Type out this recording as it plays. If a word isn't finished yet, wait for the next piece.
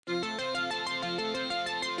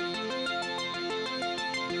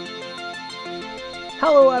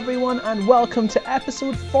Hello everyone and welcome to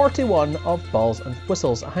episode 41 of Balls and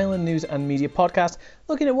Whistles, a Highland news and media podcast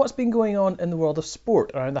looking at what's been going on in the world of sport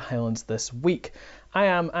around the Highlands this week. I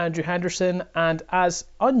am Andrew Henderson and as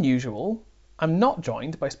unusual, I'm not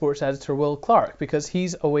joined by sports editor Will Clark because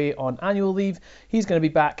he's away on annual leave. He's going to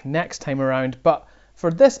be back next time around, but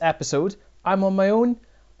for this episode, I'm on my own.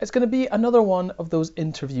 It's going to be another one of those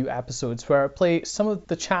interview episodes where I play some of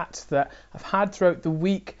the chats that I've had throughout the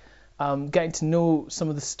week, getting to know some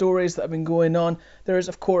of the stories that have been going on. There is,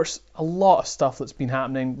 of course, a lot of stuff that's been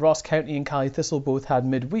happening. Ross County and Cally Thistle both had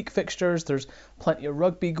midweek fixtures. There's plenty of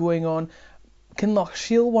rugby going on.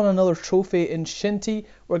 Kinlochshiel won another trophy in Shinty.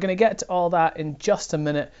 We're going to get to all that in just a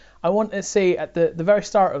minute. I want to say at the very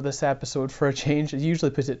start of this episode, for a change, I usually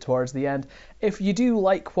put it towards the end, if you do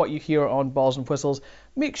like what you hear on Balls and Whistles,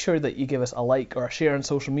 make sure that you give us a like or a share on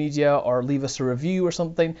social media or leave us a review or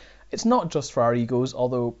something. It's not just for our egos,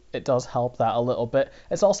 although it does help that a little bit.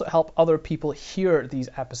 It's also to help other people hear these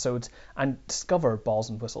episodes and discover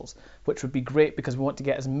Balls and Whistles, which would be great because we want to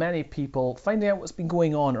get as many people finding out what's been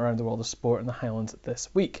going on around the world of sport in the Highlands this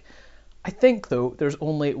week. I think, though, there's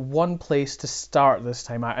only one place to start this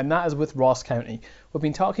time out, and that is with Ross County. We've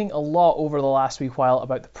been talking a lot over the last wee while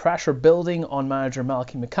about the pressure building on manager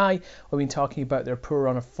Malky Mackay. We've been talking about their poor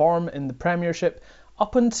run of form in the Premiership.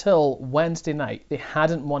 Up until Wednesday night, they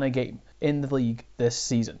hadn't won a game in the league this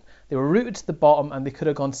season. They were rooted to the bottom and they could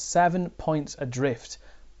have gone 7 points adrift,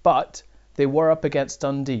 but they were up against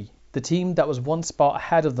Dundee, the team that was one spot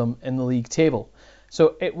ahead of them in the league table.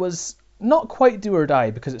 So it was not quite do or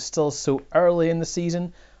die because it's still so early in the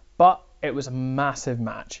season, but it was a massive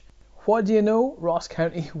match. What do you know? Ross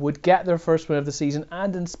County would get their first win of the season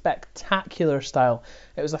and in spectacular style.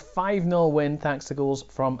 It was a 5-0 win thanks to goals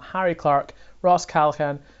from Harry Clark, Ross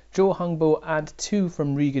Calcan, Joe Hungbo and 2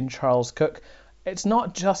 from Regan Charles Cook. It's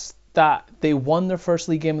not just that they won their first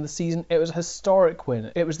league game of the season, it was a historic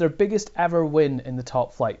win. It was their biggest ever win in the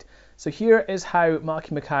top flight. So here is how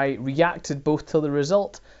Malky Mackay reacted both to the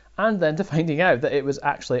result and then to finding out that it was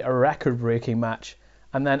actually a record-breaking match.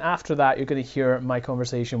 And then after that, you're going to hear my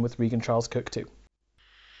conversation with Regan Charles Cook too.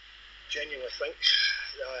 Genuinely think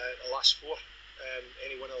the last four,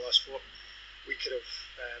 any one of the last four, we could have,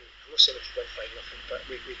 I'm not saying we could win 5-0, but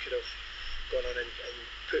we could have gone on and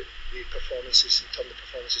put the performances and turned the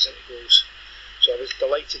performances into goals. So I was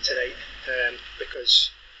delighted tonight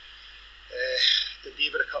because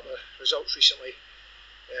Dundee were a couple of results recently.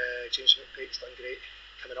 James McPake's done great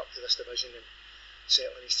coming up to this division and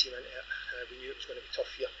settling his team into it. We knew it was going to be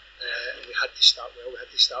tough here and we had to start well. We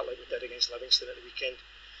had to start like we did against Livingston at the weekend.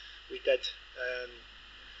 We did.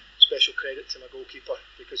 Special credit to my goalkeeper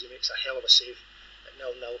because he makes a hell of a save at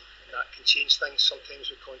 0-0 and that can change things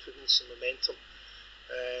sometimes with confidence and momentum.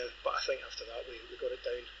 But I think after that we got it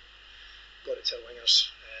down, got it to our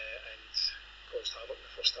wingers and caused havoc in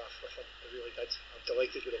the first half with them. I really did. I'm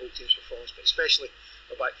delighted with the whole team's performance, but especially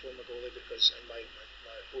my back four, my goalie and my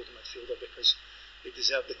holding midfielder because they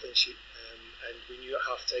deserved the clean sheet and we knew at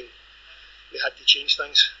half time they had to change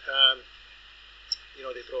things.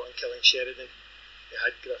 They brought in Killian Sheridan, they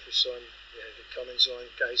had Griffiths on, they had Cummins on,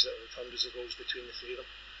 guys that had hundreds of goals between the three of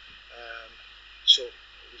them. So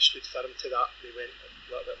we stood firm to that. They went a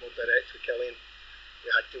little bit more direct with Killian.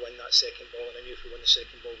 We had to win that second ball, and I knew if we won the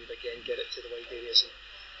second ball, we'd again get it to the wide areas and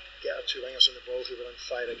get our two wingers on the ball who were on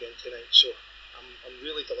fire again tonight. So I'm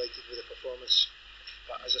really delighted with the performance.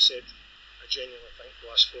 But as I said, I genuinely think the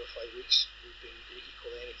last 4 or 5 weeks we've been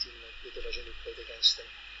equal any team in the division we've played against, and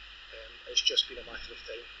it's just been a matter of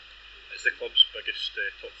time. It's the club's biggest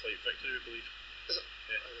top flight victory, I believe. Is it?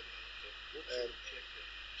 Yeah.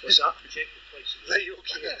 What's that? We checked it twice. Right,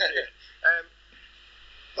 okay.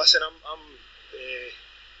 Listen,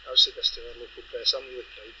 I've said this to our local press, I'm really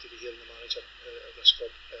proud to be here in the manager of this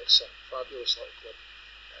club. It's a fabulous little club.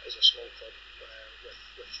 It is a small club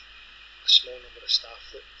with a small number of staff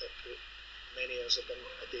that put many hours a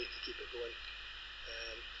day to keep it going.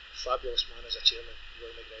 Fabulous man as a chairman,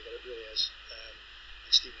 Roy McGregor, it really is.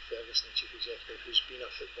 And Stephen Ferguson, the chief executive, who's been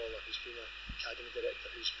a footballer, who's been an academy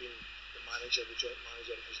director, who's been the manager, the joint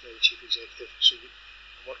manager, and who's now the chief executive. So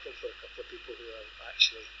I'm working for a couple of people who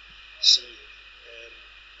actually see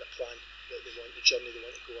the plan that they want, the journey they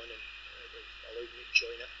want to go on, and they've allowed me to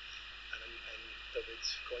join it, and there was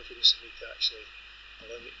confidence in me to actually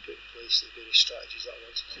allow me to put in place the various strategies that I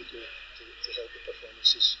wanted to do to help the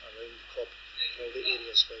performances around the club in all the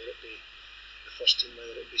areas, whether it be the first team,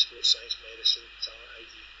 whether it be sports science, medicine, talent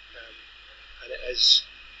ID, and it is,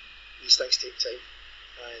 these things take time,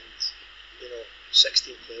 and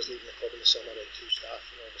 16 players leaving the club in the summer and 2 staff,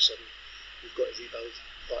 and all of a sudden we've got to rebuild,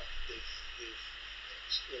 but they've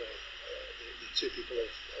the two people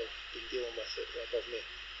I've been dealing with above me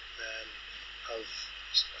have,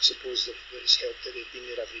 I suppose, it's helped that they've been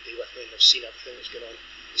there every day with me and they've seen everything that's going on.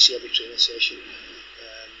 They see every training session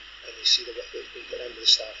and they see the work that's been put in with the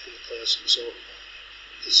staff and the players. So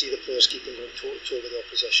to see the players keeping going toe to toe with the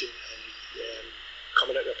opposition and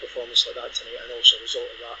coming out with a performance like that tonight, and also a result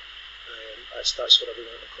of that, that's what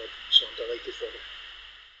everyone at the club. So I'm delighted for them.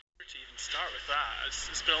 To even start with that,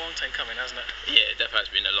 it's been a long time coming, hasn't it? Yeah, it definitely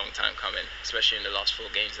has been a long time coming, especially in the last 4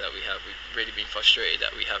 games that we have. We've really been frustrated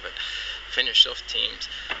that we haven't finished off teams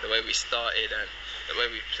the way we started and the way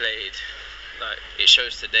we played. Like, it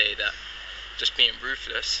shows today that just being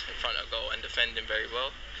ruthless in front of goal and defending very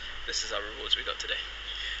well, this is our rewards we got today.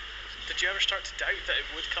 Did you ever start to doubt that it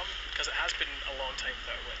would come? Because it has been a long time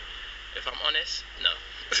without a win. If I'm honest, no.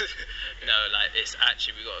 No, like, it's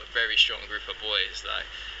actually, we got a very strong group of boys. Like,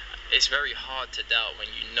 it's very hard to doubt when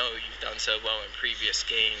you know you've done so well in previous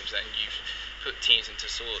games and you've put teams to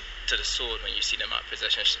the sword when you see them at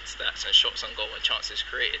possession stats and shots on goal and chances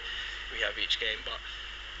created we have each game. But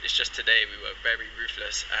it's just today we were very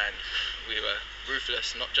ruthless, and we were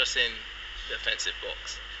ruthless not just in the defensive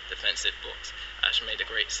box. Ash made a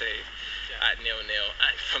great save at 0-0,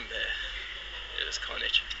 and from there it was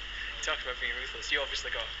carnage. You talked about being ruthless. You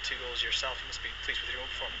obviously got 2 goals yourself. You must be pleased with your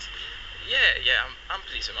own performance. Yeah, I'm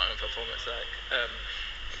pleased with my own performance. Like, I'm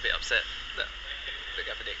a bit upset that the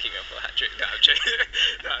gaffer didn't keep me on for a hat trick. No, I'm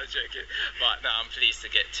joking. But no, I'm pleased to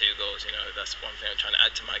get 2 goals. That's one thing I'm trying to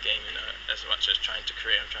add to my game. As much as trying to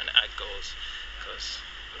create, I'm trying to add goals. Because,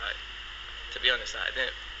 like, to be honest, I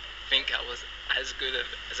didn't think I was as good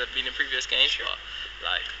as I've been in previous games. Sure. But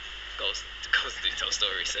like, goals do tell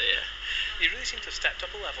stories. So yeah. You really seem to have stepped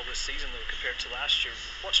up a level this season, though, compared to last year.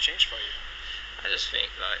 What's changed for you? I just think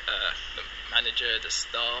like the manager, the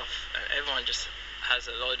staff, and everyone just has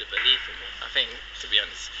a load of belief in me. I think, to be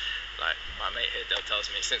honest, like my mate here, Dale, tells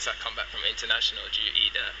me since I come back from international duty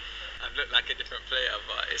that I've looked like a different player,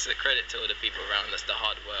 but it's a credit to all the people around us, the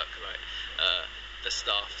hard work, like the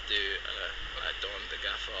staff do, like Don, the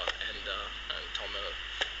gaffer, and Tomo,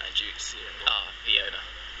 and Jukes, Fiona.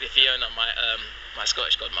 Fiona, my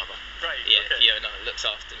Scottish godmother. Right. Yeah, okay. Fiona looks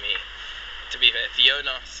after me. To be fair,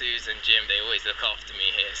 Fiona, Suze and Jim, they always look after me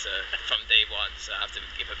here, so from day one, so I have to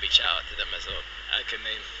give a big shout out to them as well. I can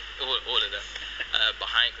name all of them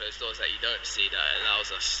behind closed doors that you don't see, that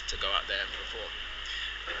allows us to go out there and perform.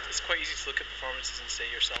 It's quite easy to look at performances and say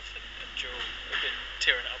yourself and Joe have been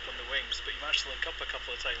tearing it up on the wings, but you managed to link up a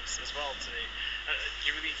couple of times as well today.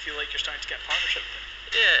 Do you really feel like you're starting to get partnership then?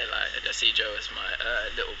 Yeah, like I see Joe as my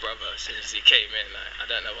little brother as soon as he came in. Like, I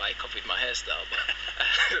don't know why he copied my hairstyle, but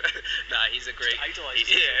nah, he's a great.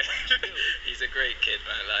 He's a great kid,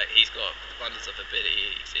 man. Like, he's got abundance of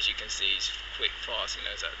ability. As you can see, he's quick, fast. He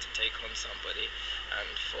knows how to take on somebody. And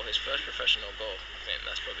for his first professional goal, I think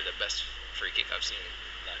that's probably the best free kick I've seen.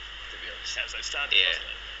 Like, to be honest. That was outstanding, wasn't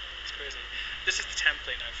it? It's crazy. This is the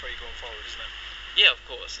template now for you going forward, isn't it? Yeah, of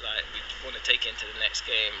course. Like, we want to take it into the next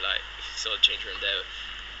game. Like, if you saw the change room there,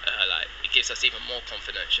 like, it gives us even more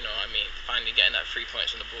confidence. You know what I mean? Finally getting that 3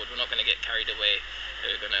 points on the board. We're not going to get carried away.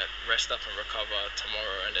 We're going to rest up and recover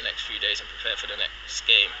tomorrow and the next few days and prepare for the next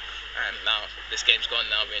game. And now this game's gone.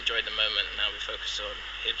 Now we enjoyed the moment. Now we focus on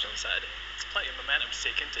Hibs on Saturday. It's plenty of momentum to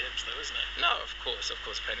take into Hibs, though, isn't it? No, of course,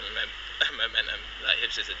 plenty of momentum. Like,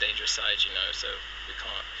 Hibs is a dangerous side, so we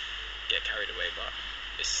can't get carried away. But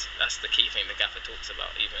that's the key thing the gaffer talks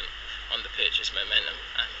about, even on the pitch, is momentum,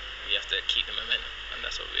 and we have to keep the momentum, and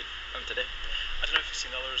that's what we've done today. I don't know if you've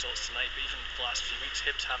seen the other results tonight, but even the last few weeks,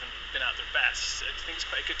 Hibs haven't been at their best. I think it's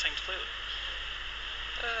quite a good time to play them.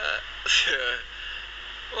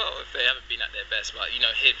 Well, if they haven't been at their best, but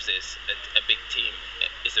Hibs is a big team.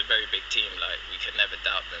 It's a very big team. Like, we can never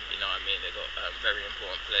doubt them. You know what I mean? They got very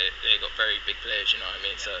important players. They got very big players. You know what I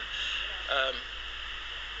mean? So,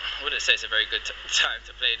 I wouldn't say it's a very good time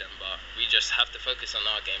to play them, but we just have to focus on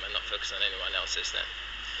our game and not focus on anyone else's. Then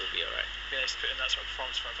we'll be alright. It'd be nice to put in that sort of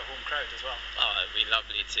performance in front of a home crowd as well. Oh, it'd be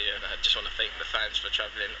lovely too, and I just want to thank the fans for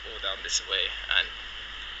travelling all down this way, and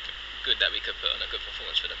good that we could put on a good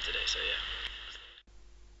performance for them today. So yeah.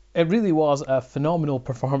 It really was a phenomenal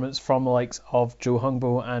performance from the likes of Joe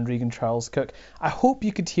Hungbo and Regan Charles-Cook. I hope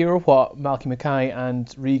you could hear what Malky Mackay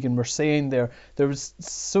and Regan were saying there. There was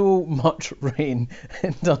so much rain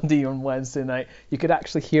in Dundee on Wednesday night. You could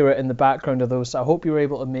actually hear it in the background of those, so I hope you were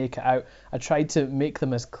able to make it out. I tried to make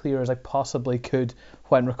them as clear as I possibly could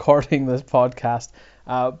when recording this podcast.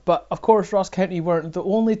 But of course, Ross County weren't the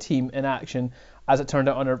only team in action, as it turned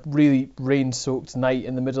out, on a really rain-soaked night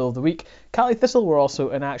in the middle of the week. Caley Thistle were also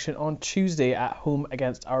in action on Tuesday at home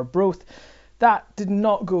against Arbroath. That did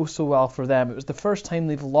not go so well for them. It was the first time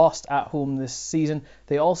they've lost at home this season.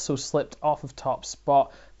 They also slipped off of top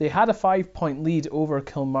spot. They had a 5-point lead over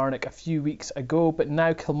Kilmarnock a few weeks ago, but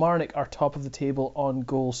now Kilmarnock are top of the table on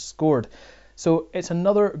goals scored. So it's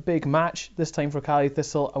another big match, this time for Caley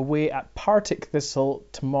Thistle, away at Partick Thistle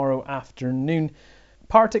tomorrow afternoon.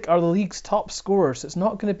 Partick are the league's top scorers, so it's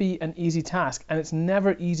not going to be an easy task, and it's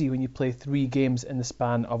never easy when you play 3 games in the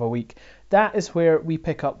span of a week. That is where we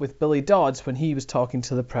pick up with Billy Dodds when he was talking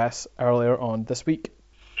to the press earlier on this week.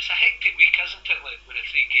 It's a hectic week, isn't it, like, with the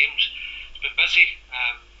 3 games? It's been busy,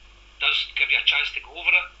 does give you a chance to go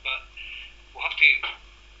over it, but we'll have to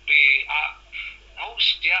be at our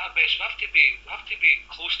best. We have to be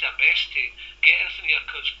close to our best to get anything here,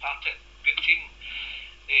 because Partick, good team.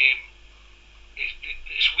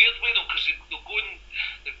 It's weird with them, because they'll go and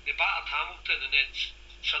they battered Hamilton, and then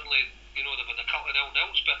suddenly, you know, they've had a couple of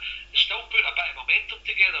 0-0s, but they still put a bit of momentum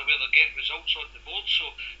together where they're getting results on the board.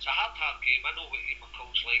 So it's a hard game. I know what Ian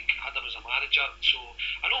McCall's like. I had him as a manager, so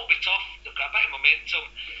I know it'll be tough. They've got a bit of momentum.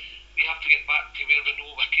 We have to get back to where we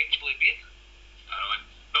know we're capable of being. I know, and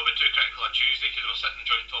not be too critical on Tuesday because we're sitting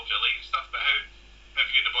joint top of the league and stuff, but how have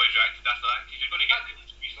you and the boys reacted after that? Because you're going to get them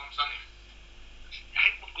squeezed on Sunday. I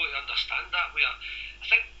think we've got to understand that. I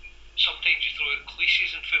think sometimes you throw out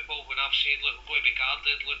cliches in football when I've said, look, we're going to be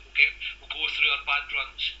guarded, look, we'll go through our bad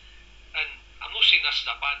runs. And I'm not saying this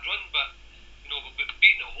is a bad run, but you know, we've been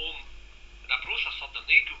beaten at home in Arbroath or third in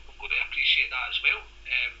league. We've got to appreciate that as well.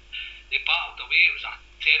 They battled away. It was a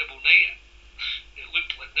terrible night. It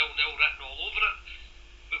looked like 0-0 written all over it.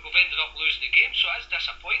 But we've ended up losing the game, so it's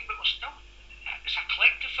disappointing. But it's a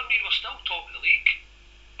collective for me. We're still top of the league.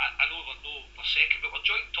 I know we're second, but we're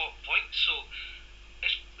joint top points. So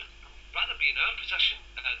it's rather be in our position,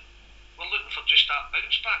 and we're looking for just that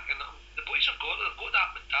bounce back. And the boys have got that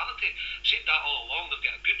mentality. I've said that all along.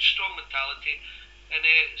 They've got a good, strong mentality, and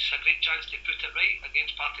it's a great chance to put it right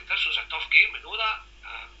against Partick Thistle. It's a tough game. We know that.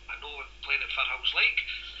 I know we're playing at Firhill's Lake.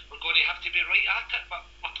 We're going to have to be right at it, but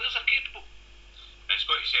our players are capable. And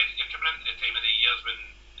Scotty said you're coming into the time of the years when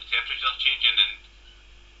the temperatures are changing and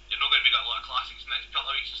you're not going to be got a lot of classics in the next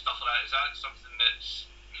couple of weeks and stuff like that. Is that something that's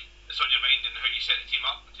on your mind and how you set the team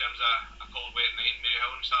up in terms of a cold, wet night in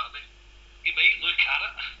Maryhill on Saturday? You might look at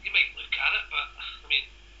it, but I mean,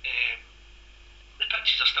 the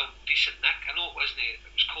pitches are still decent, Nick. I know it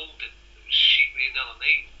was cold and it was sheet rain the other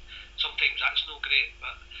night. Sometimes that's no great,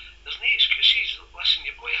 but there's no excuses. Listen,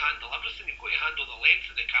 you've got to handle everything. You've got to handle the length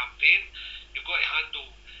of the campaign. You've got to handle,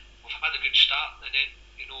 we've had a good start, and then,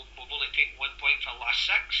 you know, we've only taken 1 point for the last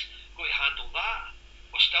 6. Got to handle that.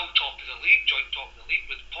 We're still top of the league, joint top of the league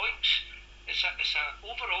with points. It's a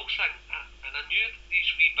overall thing, and I knew these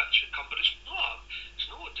wee bits would come, but it's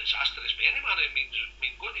no disastrous by any manner. I mean,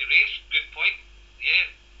 going to Raith, good point. Yeah,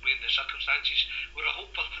 with the circumstances, we're a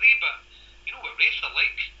hope for 3, but you know what Raith are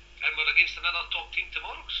like, and we're against another top team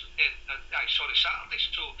tomorrow. Saturday.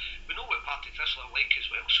 So we know what Partick Thistle are like as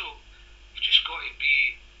well. So we've just got to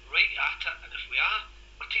be right at it, and if we are,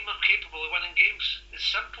 our team are capable of winning games. It's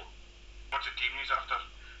simple. What's the team news after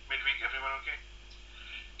midweek? Everyone okay?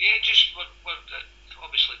 Yeah, just we're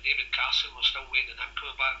obviously David Carson, we're still waiting on him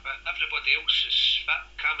coming back, but everybody else is fit.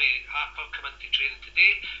 Cammy Harper come into training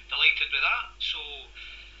today, delighted with that. So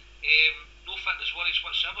no fitness worries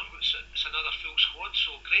whatsoever. It's another full squad,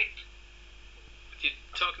 so great. You're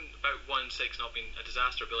talking about 1-6 not being a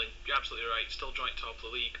disaster, Billy. You're absolutely right. Still joint top of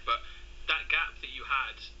the league, but that gap that you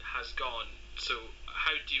had has gone. So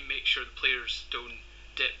how do you make sure the players don't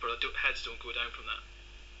dip or heads don't go down from that?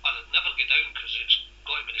 Well, it'll never go down because it's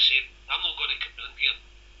got to be the same. I'm not going to come in here and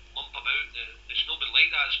lump about. It's not been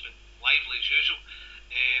like that. It's been lively as usual.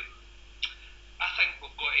 I think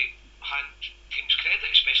we've got to hand teams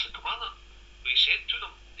credit, especially Kilmarnock. We said to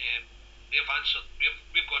them, they've answered.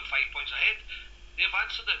 We've gone 5 points ahead. They've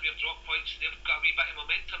answered it. We've dropped points. They've got a wee bit of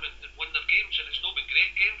momentum and won their games, and it's not been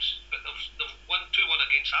great games, but they've won 2-1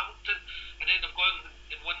 against Hamilton, and then they've gone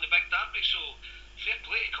and won the big derby. So fair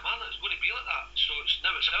play to Kilmarnock. It's going to be like that. So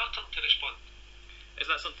now it's our turn to respond. Is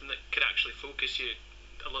that something that could actually focus you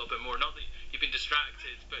a little bit more? Not that you've been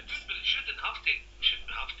distracted, but just... But it shouldn't have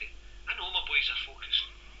to. I know my boys are focused.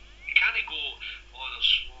 You can't go,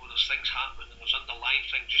 there's things happening and there's underlying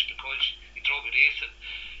things just because you draw with Raith and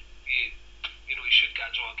you know you should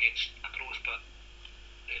get a draw against Arbroath, but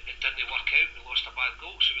it didn't work out. We lost a bad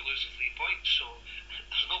goal, so we lose the 3 points. So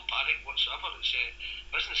there's no panic whatsoever. It's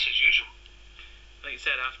business as usual. Like you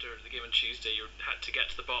said, after the game on Tuesday, you had to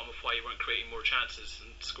get to the bottom of why you weren't creating more chances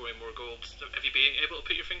and scoring more goals. Have you been able to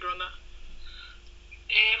put your finger on that?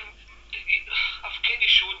 I've kind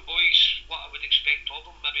of shown boys what I would expect of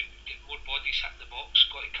them. Maybe get more bodies hitting the box,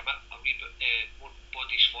 got to commit a wee bit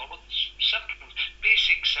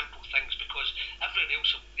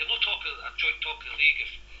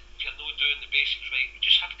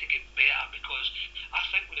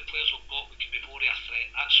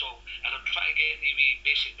get any wee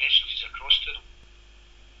basic messages across to them.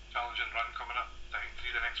 Challenging run coming up. I think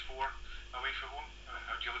 3 of the next 4 away from home.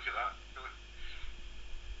 How do you look at that, Billy?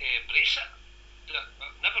 Brace it.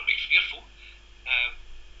 Never be fearful.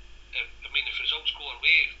 I mean, if results go our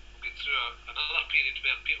way, we'll get through another period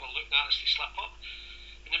where people are looking at us to slip up.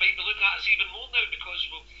 And they might be looking at us even more now because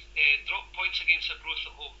we've dropped points against Arbroath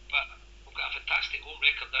at home, but we've got a fantastic home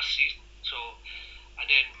record this season. So, and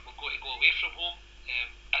then we've got to go away from home.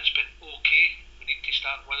 It's been okay. We need to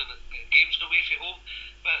start winning games away from home,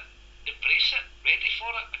 but embrace it, ready for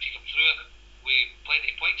it. If you come through it with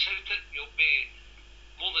plenty of points out it, you'll be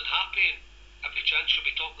more than happy, and every chance you'll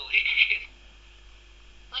be top of the league again.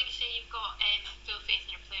 Like you say, you've got full faith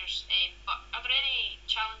in your players, but are there any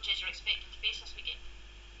challenges you're expecting to face this weekend?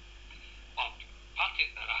 Well,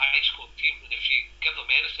 Partick are a high-scored team, and if you give them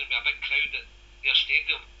anything with a big crowd at their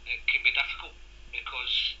stadium, it can be difficult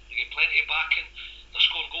because they get plenty of backing. They're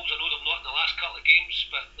scoring goals. I know they've not in the last couple of games,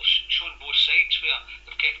 but they've shown both sides where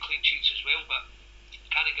they've kept clean sheets as well, but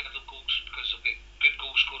can't give them goals because they've got good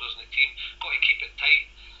goal scorers in the team. Got to keep it tight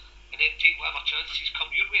and then take whatever chances come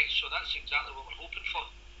your way. So that's exactly what we're hoping for.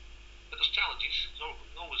 But there's challenges. There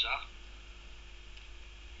always are.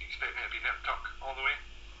 You expect me to be nip tuck all the way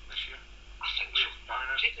this year? I think so.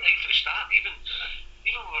 Take it right for the start. Even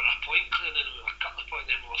we were a point clear, and then we were a couple of points,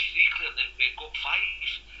 then we were 3 clear, and then we got 5.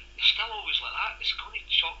 It's still always like that. It's going to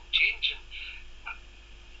chop and change. And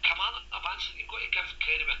Kilmarnock, you've got to give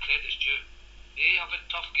credit where credit's due. They have had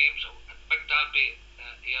tough games, a big derby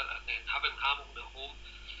here, and then having Hamilton at home.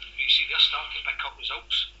 You see they're starting to pick up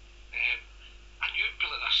results. I knew it would be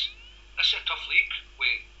like this. This is a tough league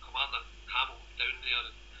with Kilmarnock, Hamilton down there,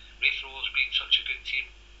 and Raith Rovers being such a good team.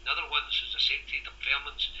 The other ones, as I said to you,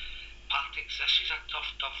 Dunfermline's, Partick's. This is a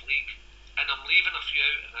tough league. And I'm leaving a few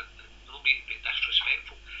out, and I don't mean to be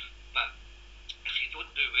disrespectful, but if you don't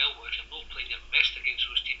do well, or if you're not playing your best against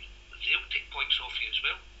those teams, they'll take points off you as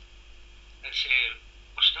well. It's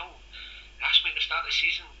we're still. Asked me at the start of the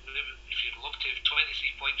season if you'd love to have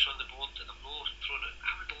 23 points on the board and I'm not throwing it.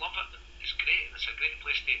 I would love it. It's great, and it's a great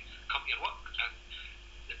place to come to your work, and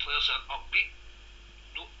the players are upbeat.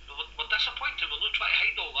 No, we're disappointed. We're not trying to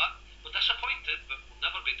hide all that. We're disappointed, but we'll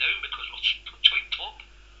never be down because we're joint top.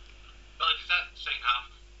 Well, does that second half,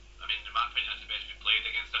 I mean, in my opinion, that's the best we played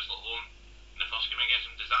against Bristol at home in the first game against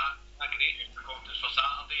them. Does that agree give the confidence for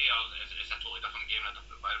Saturday, or is it a totally different game in a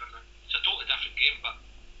different environment now? It's a totally different game, but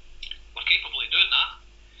we're capable of doing that.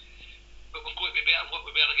 But we've got to be better than what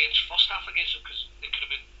we were against first half against them, because they could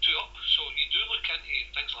have been 2 up. So you do look into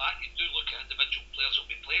things like that. You do look at individual players that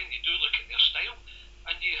will be playing. You do look at their style,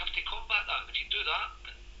 and you have to combat that. If you do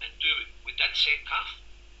that and do what we did second half,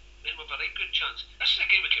 then we've a right good chance. This is a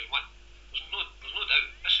game we can win. There's no doubt.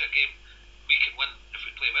 This is a game we can win if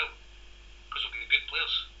we play well, because we've got good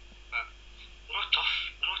players. But they're not tough.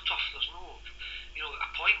 There's no, a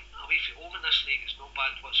point away from home in this league is no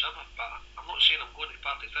bad whatsoever. But I'm not saying I'm going to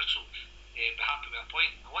Partick Thistle be happy with a point.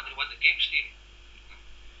 I want to win the game, Steve.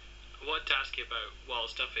 I wanted to ask you about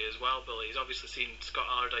Wallace Duffy as well, Billy. He's obviously seen Scott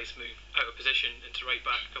Allardyce move out of position into right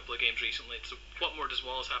back a couple of games recently. So what more does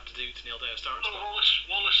Wallace have to do to nail down a starting spot?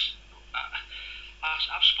 Wallace.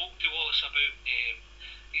 I've spoken to Wallace about.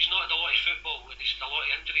 He's not had a lot of football and he's had a lot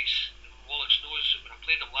of injuries. Wallace knows that when I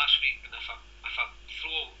played him last week, and if I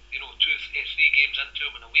throw 2 or 3 games into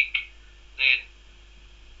him in a week, then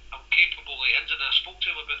I'm capable of injuring. I spoke to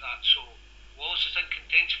him about that. So Wallace is in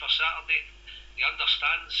contention for Saturday. He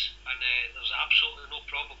understands, and there's absolutely no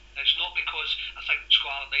problem. It's not because I think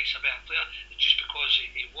Scott Allardyce is a better player. It's just because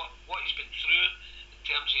what he's been through in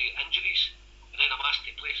terms of injuries, and then I'm asked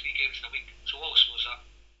to play 3 games in a week. So Wallace knows that.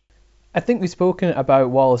 I think we've spoken about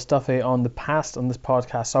Wallace Duffy on the past on this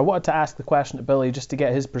podcast, so I wanted to ask the question to Billy just to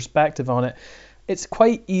get his perspective on it. It's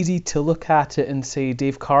quite easy to look at it and say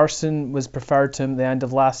Dave Carson was preferred to him at the end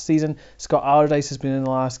of last season. Scott Allardyce has been in the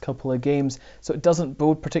last couple of games, so it doesn't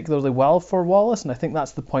bode particularly well for Wallace, and I think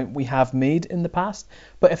that's the point we have made in the past.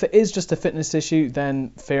 But if it is just a fitness issue, then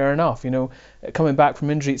fair enough. Coming back from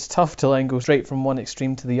injury, it's tough to then go straight from one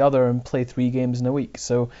extreme to the other and play 3 games in a week.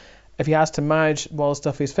 So if he has to manage Wallace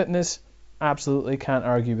Duffy's fitness, absolutely can't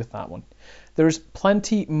argue with that one. There's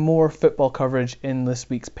plenty more football coverage in this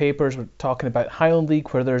week's papers. We're talking about Highland League,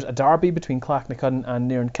 where there's a derby between Clacknacuddon and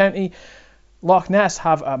Nairn County. Loch Ness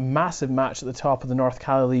have a massive match at the top of the North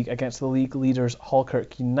Cally League against the league leaders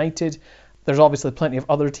Halkirk United. There's obviously plenty of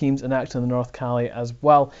other teams in action in the North Cally as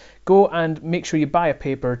well. Go and make sure you buy a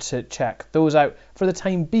paper to check those out. For the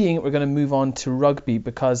time being, we're going to move on to rugby,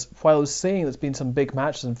 because while I was saying there's been some big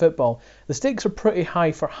matches in football, the stakes are pretty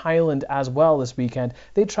high for Highland as well this weekend.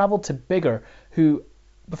 They travelled to Biggar, who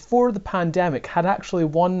before the pandemic, had actually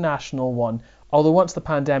won National 1, although once the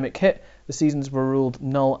pandemic hit, the seasons were ruled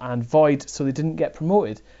null and void, so they didn't get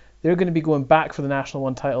promoted. They're going to be going back for the National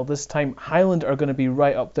 1 title this time. Highland are going to be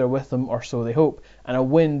right up there with them, or so they hope, and a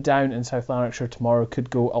win down in South Lanarkshire tomorrow could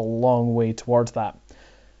go a long way towards that.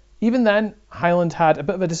 Even then, Highland had a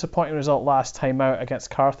bit of a disappointing result last time out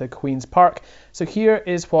against Cartha Queen's Park. So here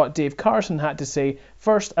is what Dave Carson had to say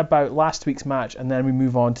first about last week's match, and then we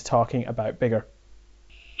move on to talking about Biggar.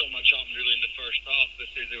 Not much happened really in the first half.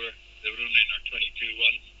 They were only in our 22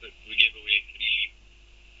 once, but we gave away 3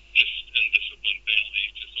 just indisciplined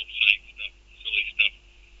penalties, just offside stuff, silly stuff,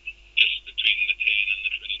 just between the 10 and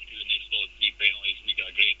the 22, and they still had 3 penalties. We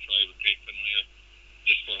got a great try with Craig Finlayer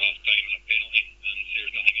just for half time and a penalty, and so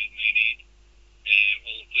there's nothing at 9-8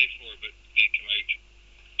 all to play for, but they came out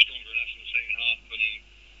stronger than us in the second half and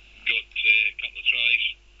got a couple of tries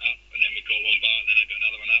up, and then we got one back, and then I got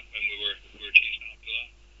another one up, and we were chasing after that.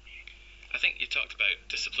 I think you talked about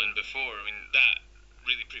discipline before. I mean, that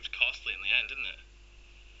really proved costly in the end, didn't it?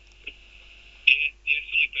 Yeah,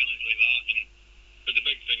 silly penalties like that, but the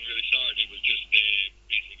big thing really Saturday was just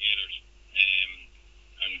basic errors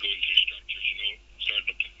and going through structures.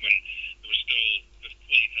 Starting to when there was still there's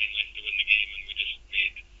plenty of time left to win the game, and we just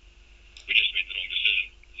made the wrong decision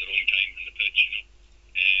at the wrong time in the pitch.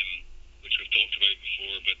 Which we've talked about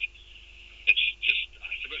before, but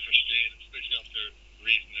it's a bit frustrating, especially after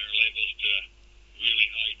raising their levels to really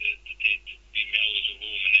high to beat Melrose at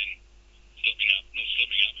home and then not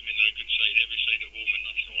slipping up. I mean, they're a good side, every side at home, and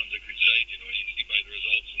National 1's a good side. You see by the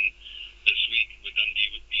results and this week with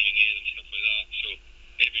Dundee beating Ayr and stuff like that. So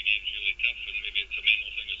every game's really tough, and maybe it's a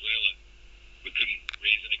mental thing as well. That we couldn't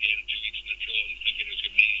raise it again 2 weeks in a trot and thinking it was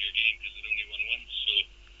going to be an easier game because they'd only won once. So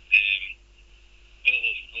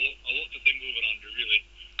a lot to think over, Andrew, really.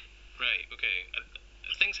 Right, okay.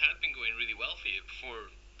 Things had been going really well for you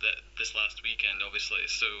before this last weekend, obviously.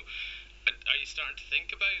 So are you starting to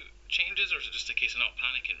think about changes, or is it just a case of not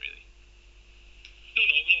panicking, really? No,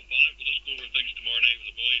 we're not panic. We'll just go over things tomorrow night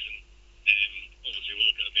with the boys, and obviously we'll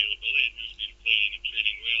look at availability and who's been playing and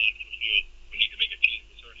training well, and if we feel we need to make a change,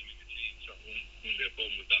 we'll certainly make a change. That won't be a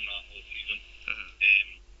problem. We've done that all season.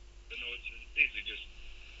 But no, it's basically just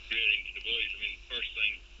reiterating to the boys. I mean, first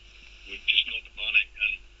thing, we're just not to panic,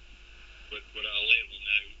 and we're at a level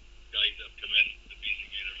now, guys that have come in, the basic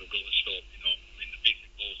errors have got to stop. I mean, the basic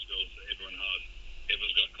ball skills that everyone has,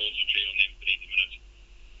 everyone's got to concentrate on them for 80 minutes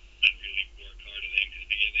and really work hard at them, because if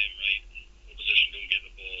they get them right, opposition don't get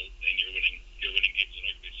the ball, then you're winning games of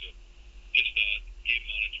rugby. So just that game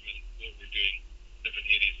management, what we're doing, different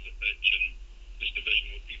areas of the pitch, and just the vision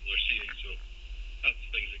what people are seeing. So that's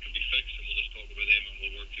things that can be fixed, and we'll just talk about them and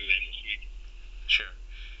we'll work through them this week. Sure.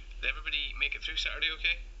 Did everybody make it through Saturday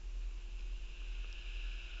okay?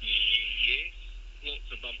 Yes, lots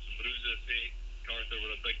of bumps and bruises. Cartha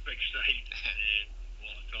were a big side. A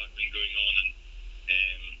lot of tackling going on,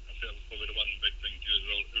 and I felt it was probably the one big thing too as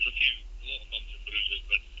well. There was a lot of bumps and bruises,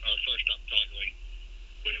 but our first up tackling,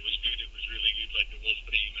 when it was good, it was really good, like it was 3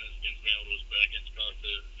 minutes against Melrose, but against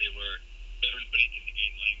Cartha, they weren't breaking the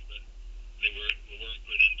gain line, but we weren't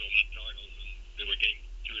putting in dominant tackles, and they were getting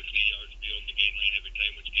 2 or 3 yards beyond the gain line every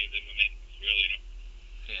time, which gave them momentum as well.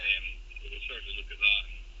 Yeah. So we'll certainly look at that,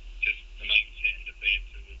 and just the mindset in defence,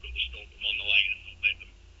 and we've got to stop them on the line and not let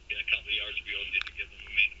them get a couple of yards beyond it to give them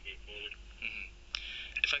momentum going forward. Mm-hmm.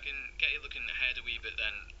 If I can get you looking ahead a wee bit,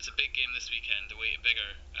 then it's a big game this weekend away at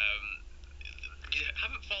Biggar. You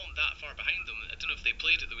haven't fallen that far behind them. I don't know if they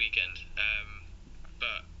played at the weekend,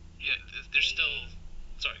 but yeah, they're still.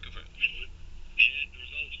 Sorry, go for it. Yeah, the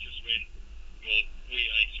results just went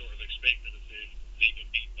I sort of expected it to. They got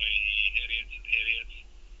beat by Heriots,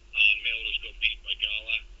 and Melrose got beat by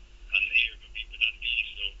Gala, and Ayr got beat by Dundee.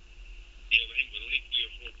 So yeah, I think we're only 3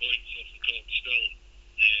 or 4 points off the top still.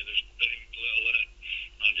 There's very little in it,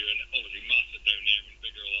 Andrew, and obviously massive down there. I mean,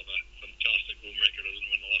 Biggar will have a fantastic home record. I don't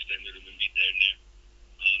know when the last time they've been beat down there,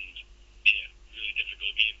 and yeah, really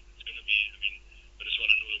difficult game. It's going to be. I mean, but it's one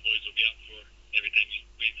I know the boys will be up for. Every time you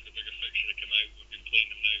wait for the bigger fixture to come out, we've been playing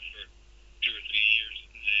them now for 2 or 3 years,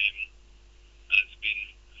 and it's been.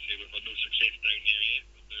 We've had no success down there yet,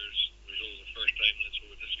 but there's always a first time. Let's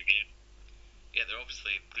hope this weekend. Yeah, they're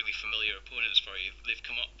obviously really familiar opponents for you. They've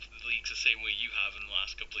come up the leagues the same way you have in the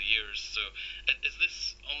last couple of years. So is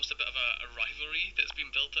this almost a bit of a rivalry that's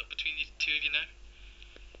been built up between you two of you now?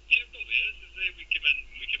 Yeah, it probably is. When we came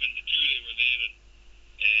into 2, they were there and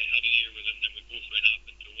had a year with them. Then we both went up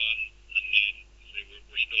into 1, and then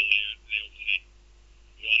we're still there. They obviously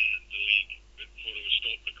won the league before it was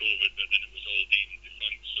stopped by COVID, but then it was all deemed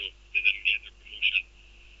defunct, so they didn't get their promotion.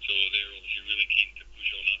 So they're obviously really keen to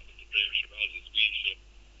push on that with the Premiership as is we. So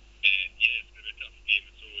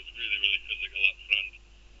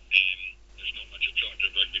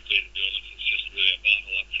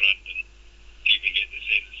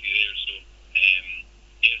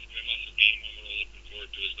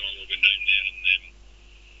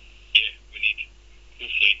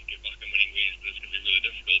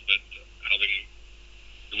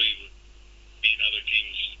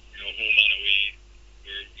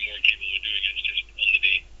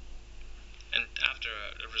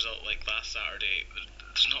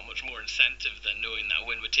incentive than knowing that a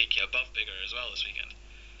win would take you above Biggar as well this weekend.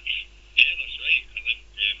 Yeah, that's right. I think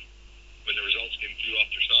when the results came through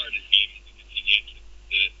after Saturday's game, you could see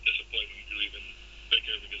the disappointment grew even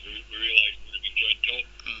bigger because we realised we would have been joint top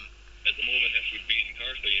at the moment if we'd beaten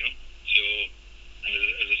Cartha, you know. So, and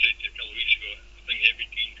as I said to you a couple of weeks ago, I think every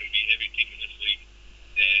team can beat every team in this league,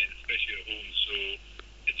 especially at home. So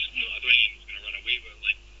it's no, I don't think anyone's going to run away with it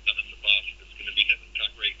like done in the past. It's going to be nip and tuck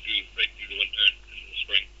right through the winter and into the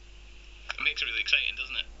spring. It makes it really exciting,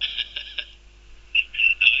 doesn't it?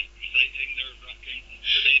 Aye, exciting, nerve-wracking.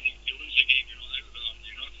 But then you lose a game, you're not out of that,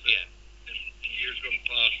 you know. So Yeah. in years gone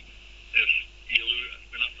past, if you lose,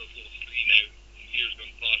 been up to the full 3 now, in years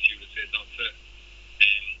gone past, you would have said that's it.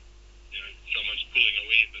 You know, someone's pulling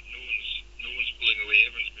away, but no one's pulling away.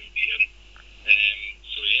 Everyone's been beaten.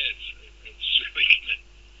 So yeah, it's really gonna,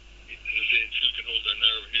 as I say, it's who can hold their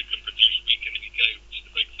nerve, who can produce week in week out, which is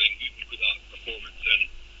the big thing. Who can put that performance in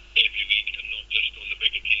every week and not just on the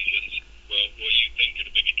big occasions. Well, what you think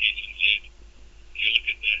of the big occasions yet? If you look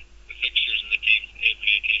at the fixtures and the teams,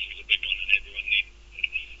 every occasion is a big one, and everyone needs.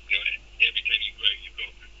 You know, every time you go out, you've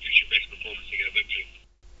got to produce your best performance to get a victory.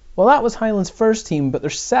 Well, that was Highland's first team, but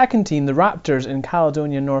their second team, the Raptors in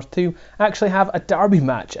Caledonia North 2, actually have a derby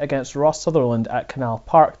match against Ross Sutherland at Canal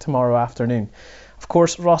Park tomorrow afternoon. Of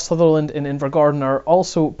course, Ross Sutherland in Invergordon are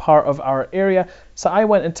also part of our area, so I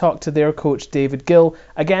went and talked to their coach David Gill,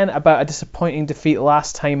 again about a disappointing defeat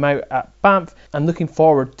last time out at Banff, and looking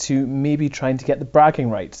forward to maybe trying to get the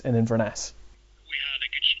bragging rights in Inverness. We had a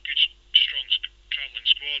good strong travelling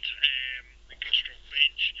squad, a good strong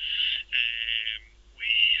bench. We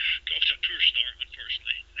got off to a poor start,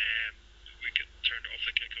 unfortunately. We got turned off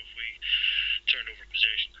the kick-off. We turned over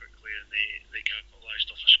possession quickly, and they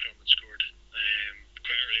capitalised off a scrum and scored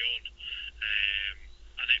quite early on.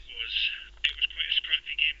 And it was quite a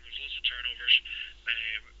scrappy game. There was lots of turnovers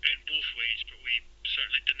in both ways, but we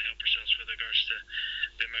certainly didn't help ourselves with regards to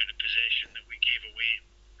the amount of possession that we gave away,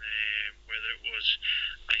 whether it was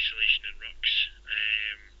isolation and rucks,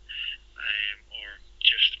 or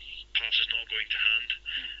just passes not going to hand.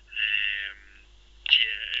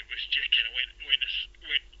 It was just kind of went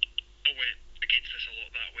away against us a lot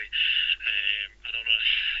that way. And on a,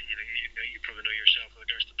 you probably know yourself with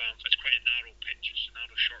regards to Banff, it's quite a narrow pitch, it's a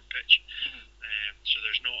narrow short pitch. So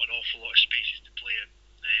there's not an awful lot of spaces to play in,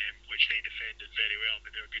 which they defended very well. I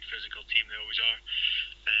mean, they're a good physical team, they always are.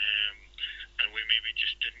 And we maybe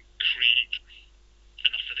just didn't create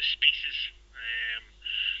enough of the spaces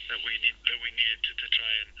that we needed to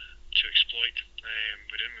try and to exploit.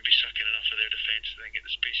 We didn't maybe suck in enough of their defence to then get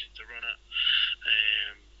the spaces to run at.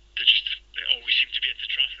 They always seem to be into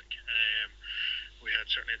traffic. We had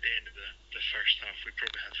certainly at the end of the first half, we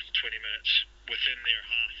probably had 20 minutes within their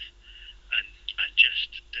half, and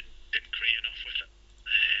just didn't create enough with it.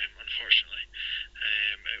 Unfortunately,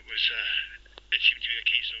 it seemed to be a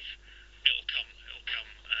case of it'll come,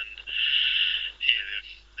 and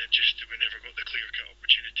we never got the clear-cut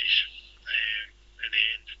opportunities in the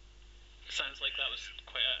end. Sounds like that was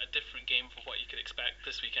quite a different game from what you could expect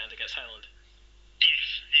this weekend against Highland. Yes,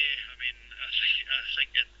 yeah. I mean, I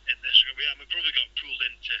think in this, we probably got pulled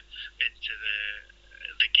into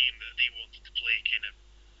the game that they wanted to play, kind of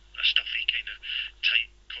a stuffy, kind of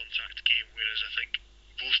tight contact game. Whereas I think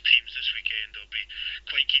both teams this weekend will be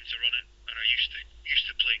quite keen to run it and are used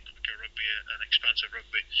to playing quicker rugby and expansive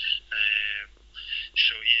rugby.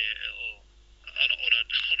 So yeah, it'll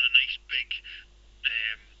on a nice big.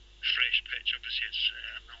 Fresh pitch, obviously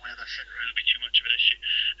the weather shouldn't really be too much of an issue,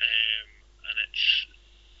 and it's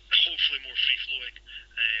hopefully more free flowing,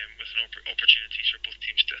 with opportunities for both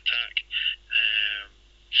teams to attack.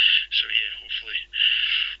 So yeah, hopefully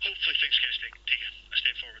things can take a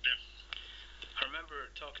step forward there. I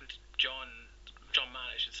remember talking to John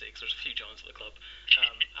Mann, I should say, because there's a few Johns at the club,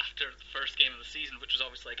 after the first game of the season, which was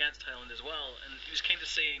obviously against Highland as well, and he was kind of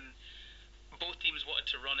saying both teams wanted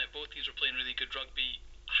to run it, both teams were playing really good rugby.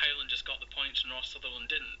 Highland just got the points and Ross Sutherland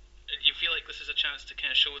didn't. Do you feel like this is a chance to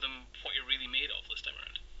kind of show them what you're really made of this time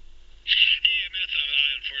around? Yeah, I mean, I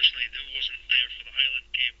unfortunately wasn't there for the Highland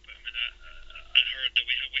game, but I mean, I heard that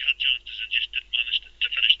we had chances and just didn't manage to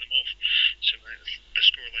finish them off. So the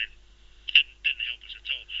scoreline didn't help us at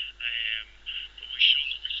all. But we've shown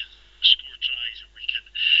that we can score tries and we can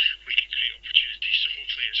create opportunities. So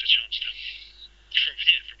hopefully it's a chance for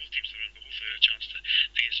both teams to run, but hopefully a chance to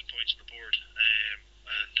get some points on the board and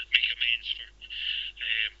make amends for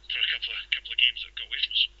a couple of games that got away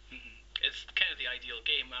from us. It's kind of the ideal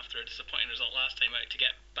game after a disappointing result last time out to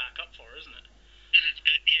get back up for, isn't it?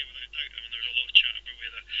 Yeah, without doubt. I mean, there was a lot of chat about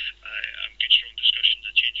whether good, strong discussions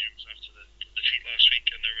in change rooms after the defeat last week,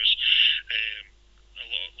 and there was a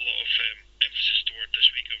lot of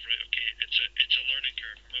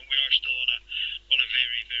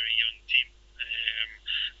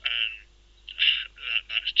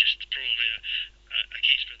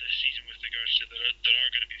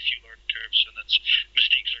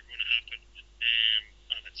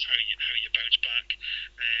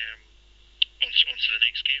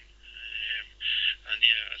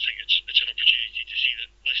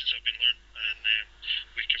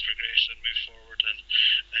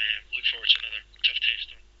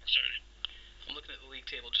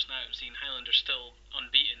seen, Highland are still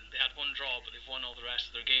unbeaten. They had one draw, but they've won all the rest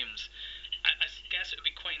of their games. I guess it would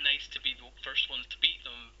be quite nice to be the first ones to beat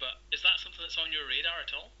them, but is that something that's on your radar at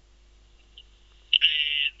all?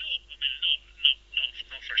 No, I mean,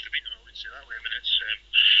 not first to beat them, I wouldn't say that way. I mean, it's,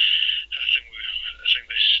 I think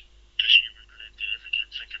this year we've gone into every game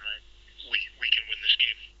thinking, right, we can win this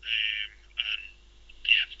game. And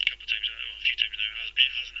yeah, a few times now,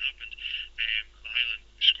 it hasn't happened. The Highland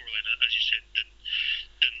scoreline, as you said,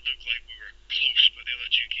 didn't look like we were close, but the other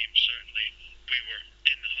two games certainly we were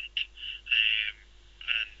in the hunt.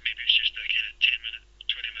 And maybe it's just a kind of 10-minute,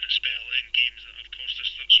 20-minute spell in games that have cost us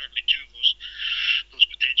certainly two of those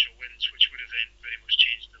potential wins, which would have then very much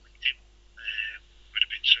changed the league table. Would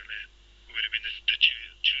have been the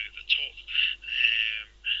two at the top.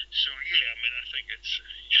 So yeah, I mean, I think it's,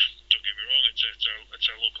 don't get me wrong, it's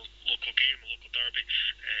our local game, a local derby.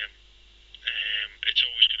 It's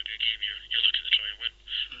always going to be a game you're looking to try and win.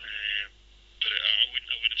 But I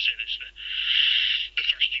wouldn't have said it's the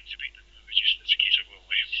first team to beat them. It's a case of, well,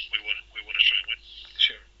 we want to try and win.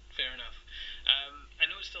 Sure, fair enough. I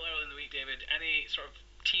know it's still early in the week, David. Any sort of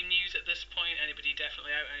team news at this point? Anybody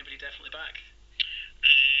definitely out? Anybody definitely back?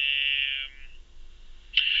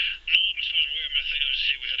 No, as far as I'm aware, I mean, I think I would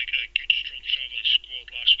say we had a good, strong travelling squad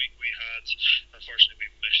last week. Unfortunately, we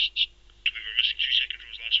were missing two second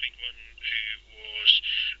rows last week. One who was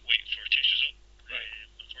waiting for a test result, right,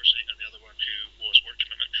 unfortunately, and the other one who was working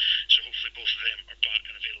on it. So hopefully both of them are back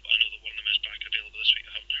and available. I know that one of them is back and available this week.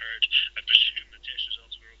 I haven't heard. I presume the test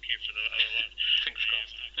results were okay for the other lad. Fingers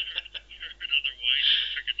crossed. I haven't heard otherwise. I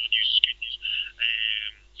figured no news is good news.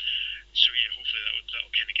 So yeah, hopefully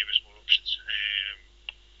that'll kind of give us more options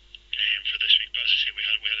for this week. But as I say, we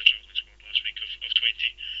had a travelling squad last week of 20,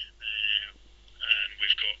 and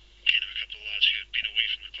we've got kind of a couple of lads who have been away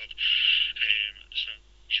from the club at the start,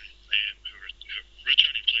 who are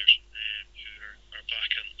returning players who are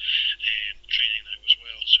back and training now as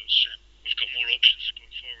well. So we've got more options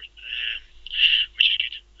going forward, which is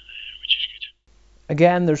good.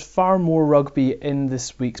 Again, there's far more rugby in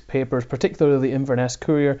this week's papers, particularly the Inverness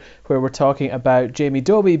Courier, where we're talking about Jamie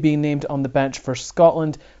Dobie being named on the bench for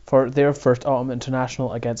Scotland for their first autumn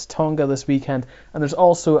international against Tonga this weekend. And there's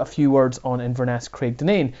also a few words on Inverness Craig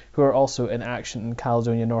Denane, who are also in action in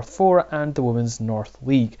Caledonia North 4 and the Women's North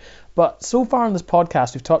League. But so far in this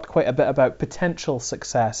podcast, we've talked quite a bit about potential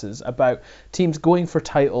successes, about teams going for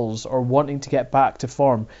titles or wanting to get back to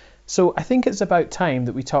form. So I think it's about time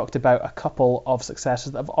that we talked about a couple of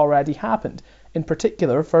successes that have already happened. In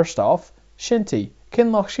particular, first off, Shinty.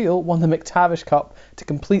 Kinlochshiel won the McTavish Cup to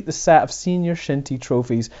complete the set of senior Shinty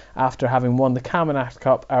trophies after having won the Camanachd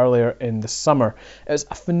Cup earlier in the summer. It was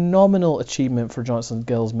a phenomenal achievement for Johnson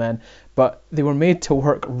Gill's men, but they were made to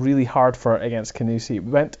work really hard for it against Canusie.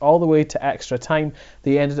 We went all the way to extra time.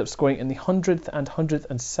 They ended up scoring in the 100th and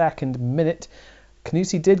 102nd minute.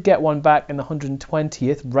 Canusie did get one back in the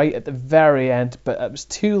 120th, right at the very end, but it was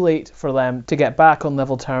too late for them to get back on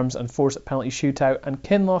level terms and force a penalty shootout, and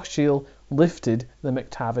Kinlochshiel lifted the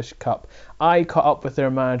McTavish Cup. I caught up with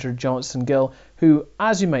their manager Johnson Gill, who,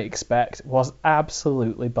 as you might expect, was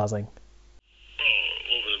absolutely buzzing.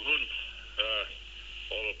 Over the moon.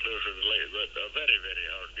 All the players were delighted with a very, very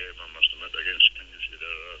hard game, I must admit, against Canusie.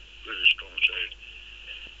 They're a really strong side.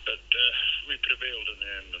 But we prevailed in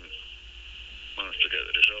the end and managed to get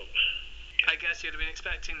the result. I guess you'd have been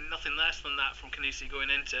expecting nothing less than that from Canusie going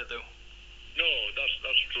into it, though. No, that's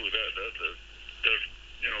true. They're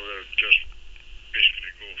just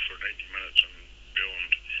basically go for 90 minutes and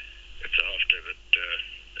beyond. It's a half day, but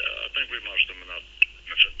I think we matched them in the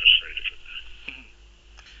fitness side of it.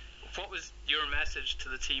 What was your message to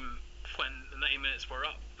the team when the 90 minutes were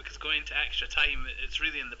up? Because going into extra time, it's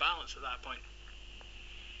really in the balance at that point.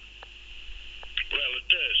 Well, it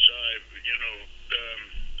is.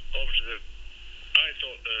 Obviously, I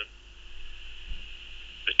thought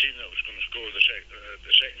the team that was going to score the second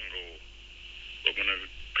goal were going to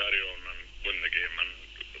carry on and win the game, and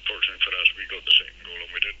fortunately for us, we got the second goal,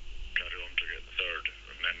 and we did carry on to get the third,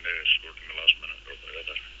 and then they scored in the last minute or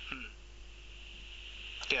whatever.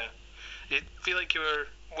 Yeah. You feel like you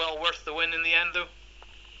were well worth the win in the end, though?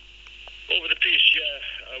 Over the piece,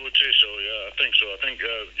 yeah, I would say so. Yeah, I think so. I think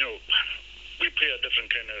we play a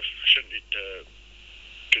different kind of Shinty to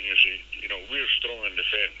Canusie. We're strong in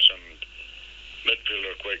defence, and midfield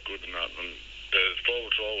are quite good in that. And the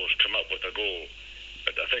forwards always come up with a goal,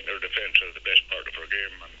 but I think their defence is the best part of our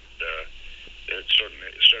game, and it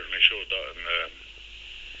certainly showed that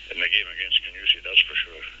in the game against Canusie. That's for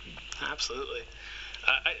sure. Absolutely.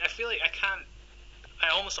 I feel like I I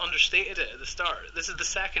almost understated it at the start. This is the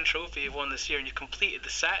second trophy you've won this year, and you've completed the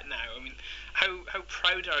set now. I mean, how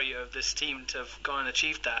proud are you of this team to have gone and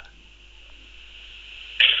achieved that?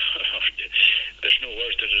 There's no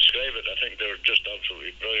words to describe it. I think they're just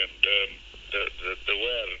absolutely brilliant. The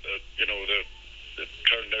way they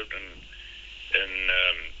turned out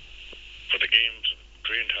for the games,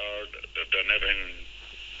 trained hard, they've done everything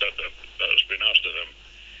that has been asked of them.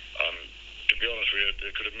 And to be honest with you,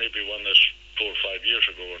 they could have maybe won this 4 or 5 years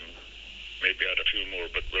ago and maybe had a few more,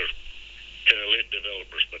 but we're kind of late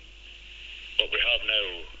developers. But what we have now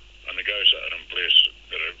and the guys that are in place,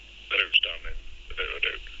 they're outstanding, without a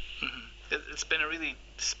doubt. Mm-hmm. It's been a really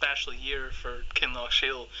special year for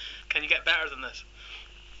Kinlochshiel. Can you get better than this?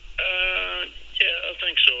 Yeah, I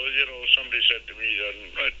think so. Somebody said to me,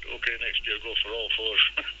 right, okay, next year go for all 4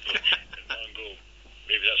 in one go.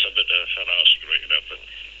 Maybe that's a bit of an ask right enough, but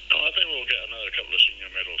no, I think we'll get another couple of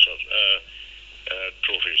senior medals,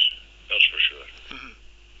 trophies, that's for sure. Mm-hmm.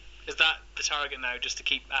 Is that the target now, just to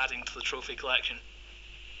keep adding to the trophy collection?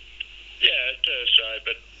 Yeah, it is,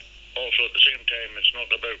 but also at the same time, it's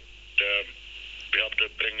not about we have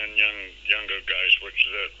to bring in younger guys, which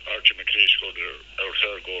Archie McRae scored our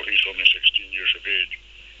third goal. He's only 16 years of age.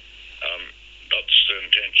 That's the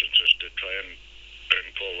intention, is to try and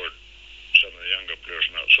bring forward some of the younger players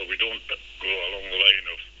and that, so we don't go along the line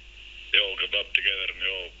of they all give up together and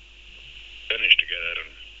they all finish together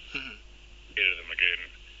and hear them again.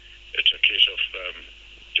 It's a case of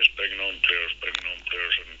just bringing on players,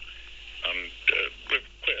 and we've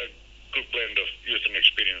quite a good blend of youth and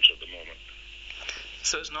experience at the moment.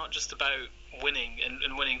 So it's not just about winning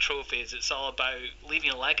and winning trophies, it's all about leaving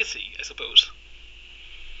a legacy, I suppose.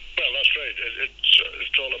 Well, that's right.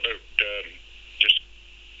 It's all about just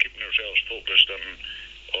keeping ourselves focused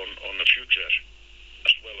on the future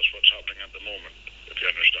as well as what's happening at the moment, if you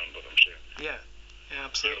understand what I'm saying. Yeah,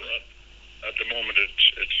 absolutely. At the moment, it's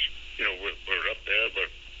we're up there, we're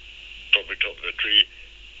probably top of the tree,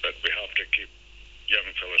 but we have to keep young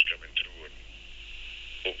fellas coming through, and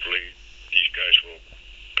hopefully these guys will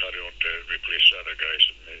carry on to replace other guys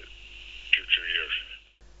in the future years.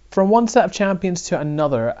 From one set of champions to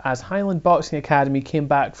another, as Highland Boxing Academy came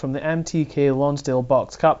back from the MTK Lonsdale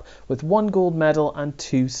Box Cup with 1 gold medal and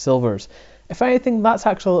 2 silvers. If anything, that's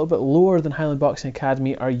actually a little bit lower than Highland Boxing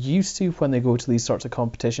Academy are used to when they go to these sorts of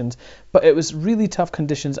competitions, but it was really tough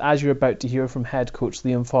conditions, as you're about to hear from head coach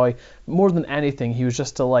Liam Foy. More than anything, he was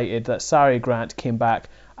just delighted that Sari Grant came back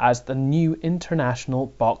as the new International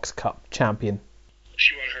Box Cup champion.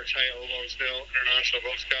 She won her title, Lonsdale International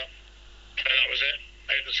Box Cup, and that was it.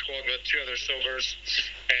 Out of the squad with 2 other silvers.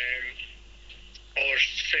 All our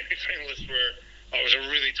semi-finalists were. It was a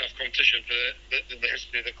really tough competition for the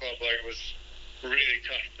history of the club. Like, it was really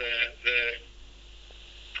tough.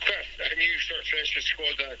 Quite a new sort of freshman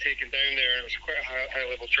squad that I'd taken down there. It was quite a high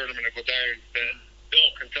level tournament to go down, but they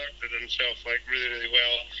all conducted themselves really, really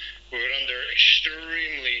well. We were under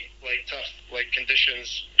extremely tough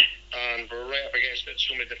conditions, and we're right up against it in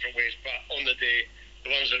so many different ways. But on the day,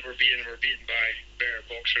 the ones that were beaten by better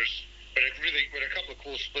boxers. But with a couple of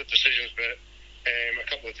close split decisions, but a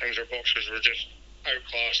couple of times our boxers were just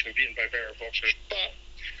outclassed and beaten by better boxers. But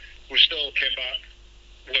we still came back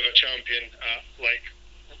with a champion at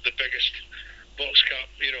the biggest box cup,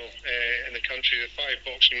 in the country. The 5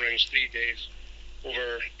 boxing rings, 3 days. I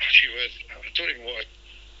don't even want to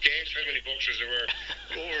guess how many boxers there were.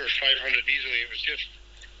 Over 500 easily. It was just,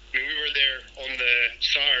 we were there on the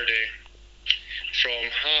Saturday from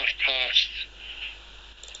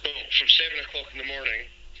 7 o'clock in the morning,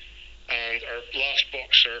 and our last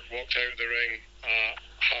boxer walked out of the ring at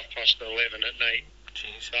 11:30 at night.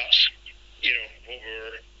 Jeez. That's what we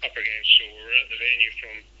were up against. So we were at the venue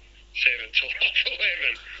from 7 till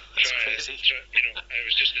 11. That's crazy. It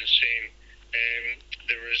was just insane.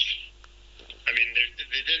 They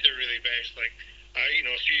did their really best. A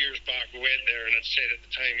few years back we went there and I'd said at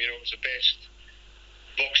the time, it was the best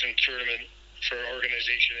boxing tournament for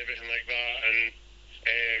organisation, everything like that, and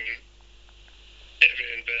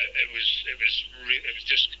everything. But it was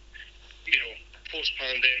just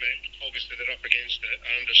post-pandemic. Obviously they're up against it.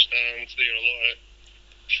 I understand there are a lot of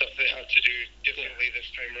stuff they had to do differently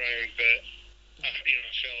this time around, but I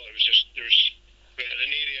felt it was just we had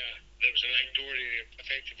an area that was an outdoor area,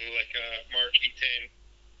 effectively like a marquee tent,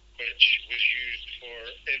 which was used for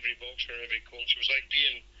every boxer, every coach. It was like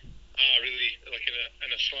being really like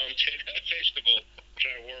in a slam tent at a festival,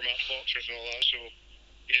 trying to warm up boxers and all that. So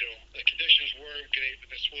the conditions weren't great,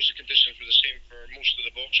 but I suppose the conditions were the same for most of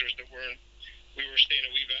the boxers that weren't. We were staying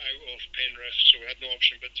a wee bit out of Penrith, so we had no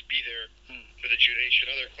option but to be there for the duration.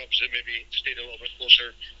 Other clubs that maybe stayed a little bit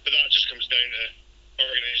closer, but that just comes down to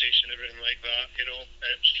organisation, everything like that.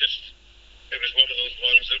 It was one of those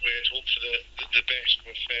ones that we had hoped for the best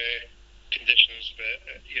with conditions,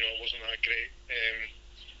 but it wasn't that great. And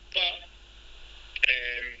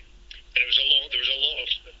there was a lot of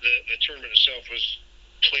the tournament itself was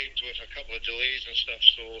plagued with a couple of delays and stuff.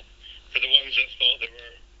 So for the ones that thought they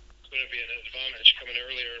were going to be an advantage coming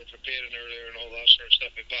earlier and preparing earlier and all that sort of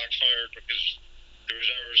stuff, it backfired because there was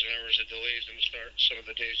hours and hours of delays in the start some of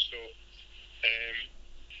the days. So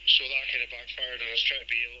that kind of backfired, and I was trying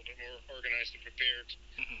to be a little bit more organised and prepared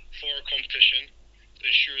for competition to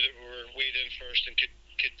ensure that we were weighed in first and could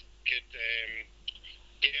get an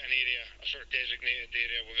area, a sort of designated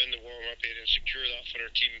area within the warm-up area, and secure that for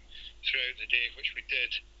our team throughout the day, which we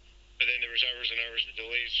did. But then there was hours and hours of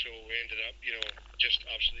delays, so we ended up, just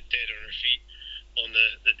absolutely dead on our feet on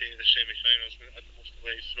the day of the semi-finals. We had the most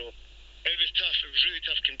delays, so it was tough. It was really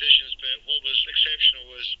tough conditions, but what was exceptional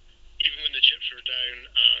was even when the chips were down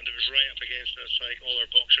and it was right up against us, like all our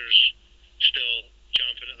boxers still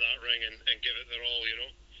jumping at that ring and give it their all,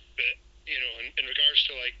 But in regards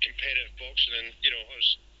to like competitive boxing, and it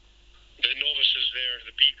was the novices there,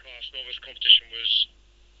 the B class novice competition was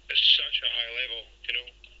at such a high level,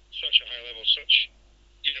 such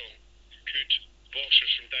good boxers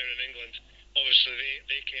from down in England. Obviously,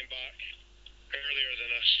 they came back earlier than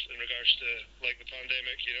us in regards to like the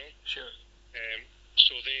pandemic, Sure.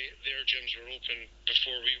 So their gyms were open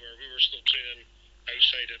before we were. We were still training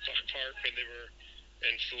outside at Buck Park when they were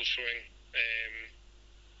in full swing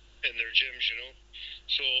in their gyms,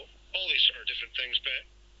 So all these sort of different things. But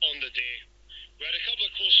on the day, we had a couple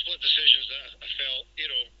of close split decisions that I felt, it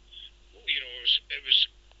was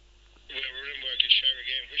we were in with a good shout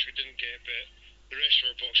again, which we didn't get, but the rest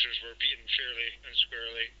of our boxers were beaten fairly and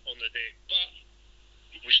squarely on the day. But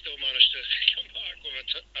we still managed to come back with a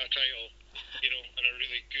title, and a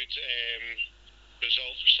really good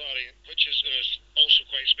result for Sari, which is also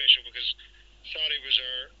quite special because Sari was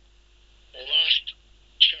our last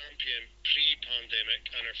champion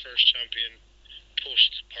pre-pandemic and our first champion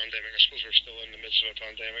post-pandemic. I suppose we're still in the midst of a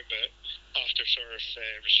pandemic, but after sort of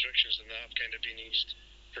restrictions and that have kind of been eased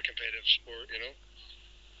for competitive sport,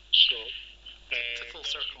 So it's a full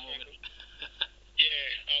circle moment. Yeah,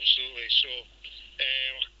 absolutely. So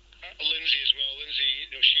Lindsay as well. Lindsay,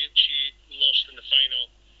 she lost in the final.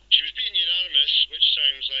 She was beaten unanimous, which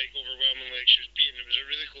sounds like overwhelmingly like she was beaten. It was a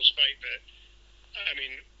really close fight, but I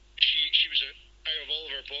mean, she was out of all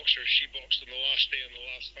of our boxers, she boxed on the last day on the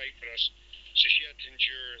last fight for us. So she had to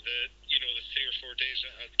endure the 3 or 4 days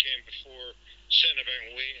that had came before, sitting about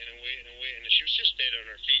and waiting, and she was just dead on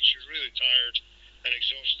her feet. She was really tired and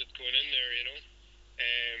exhausted going in there, and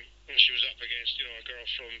she was up against, a girl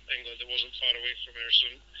from England that wasn't far away from her,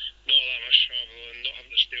 so not that much travel and not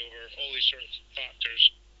having to stay over, all these sort of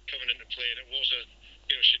factors coming into play. And it was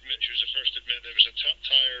she was the first to admit that it was a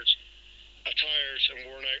tired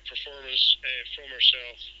and worn out performance from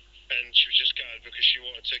herself, and she was just gutted because she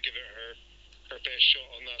wanted to give it her best shot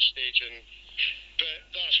on that stage. But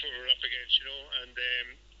that's what we were up against, and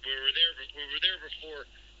we were there before.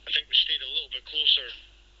 I think we stayed a little bit closer,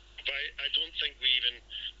 but I don't think we even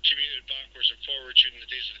commuted backwards and forwards during the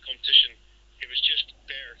days of the competition. It was just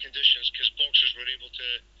better conditions because boxers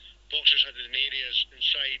had an areas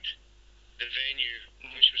inside the venue,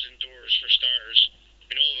 which was indoors for starters. I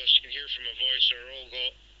mean, all of us, you can hear from my voice, are all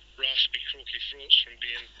got raspy, croaky throats from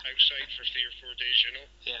being outside for 3 or 4 days, in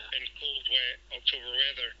cold, wet October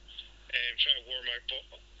weather, trying to warm up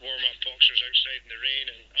boxers outside in the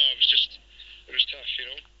rain, and it was tough,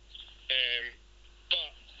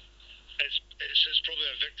 But it's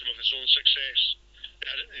probably a victim of its own success.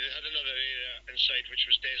 They had another area inside which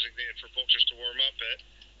was designated for boxers to warm up, but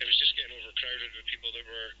it was just getting overcrowded with people that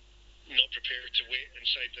were not prepared to wait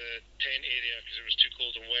inside the tent area because it was too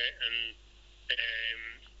cold and wet, and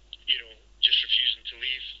just refusing to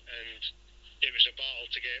leave. And it was a battle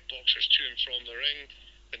to get boxers to and from the ring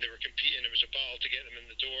when they were competing. It was a battle to get them in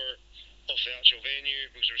the door off the actual venue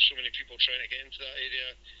because there were so many people trying to get into that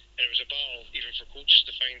area, and it was a battle even for coaches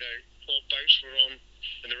to find out what bouts were on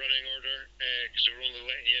in the running order because they were only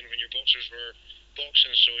letting you in when your boxers were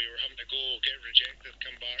boxing, so you were having to go, get rejected,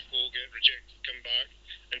 come back, go, get rejected, come back,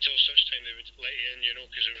 until such time they would let you in,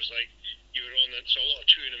 because it was like you were on it. So a lot of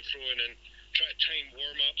toing and froing and trying to time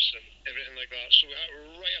warm-ups and everything like that. So we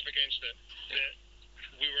were right up against it.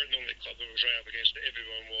 We weren't the only club that was right up against it.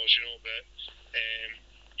 Everyone was, but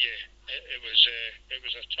it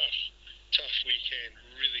was a tough weekend,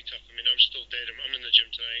 really tough. I mean, I'm still dead. I'm in the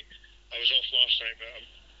gym tonight. I was off last night, but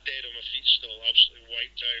I'm dead on my feet still, absolutely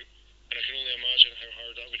wiped out. And I can only imagine how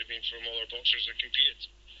hard that would have been for all our boxers that competed.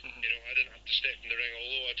 I didn't have to step in the ring,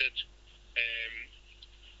 although I did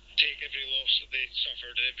take every loss that they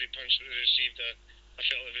suffered, every punch that they received. I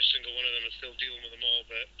felt every single one of them and still dealing with them all.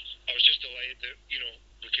 But I was just delighted that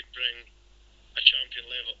we could bring a champion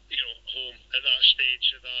level home at that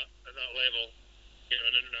stage, at that level.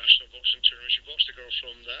 An international boxing tournament. She boxed a girl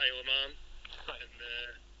from the Isle of Man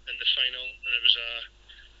in the final, and it was a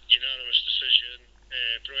unanimous decision.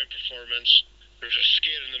 Brilliant performance. There was a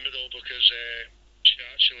scare in the middle because she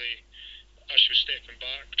actually, as she was stepping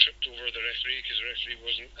back, tripped over the referee because the referee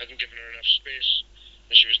hadn't given her enough space,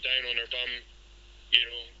 and she was down on her bum,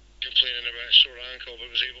 complaining about a sore ankle, but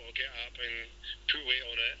was able to get up and put weight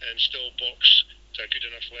on it and still box to a good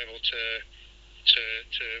enough level to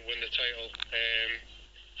win the title.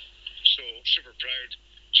 So super proud,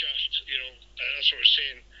 chuffed. That's what we're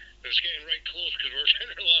saying. It was getting right close because we were down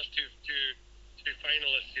our last two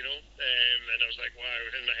finalists, and I was like, wow.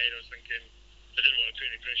 In my head I was thinking, I didn't want to put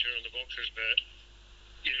any pressure on the boxers, but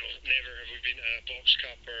never have we been at a box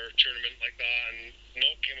cup or tournament like that and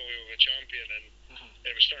not came away with a champion, and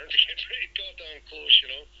it was starting to get pretty goddamn close.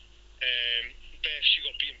 Beth, she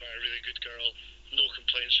got beaten by a really good girl, no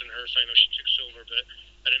complaints in her final. She took silver, but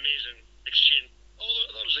an amazing exchange.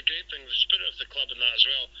 That was a great thing, the spirit of the club and that as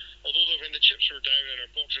well. Although when the chips were down and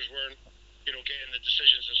our boxers weren't getting the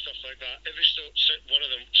decisions and stuff like that, every one of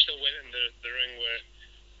them still went in the ring with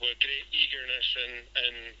great eagerness and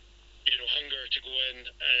hunger to go in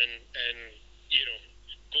and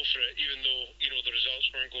go for it, even though the results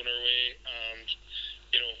weren't going our way, and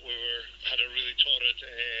we had a really torrid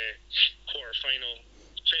semi-final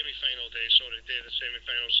day. Day of the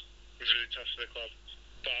semi-finals was really tough for the club,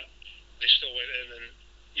 but they still went in and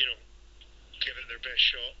gave it their best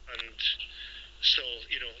shot, and still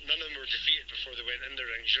none of them were defeated before they went in the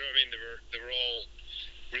ring. Do you know what I mean? They were all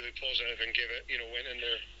really positive and gave it went in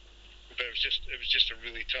there, but it was just a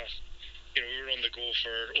really tough. We were on the go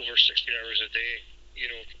for over 16 hours a day,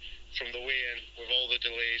 from the weigh-in with all the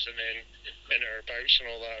delays, and then in our bouts and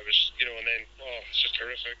all that. It was, and then it's just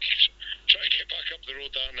horrific. Trying to get back up the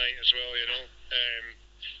road that night as well,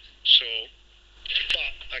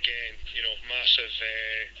 But again, massive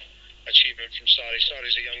achievement from Sari.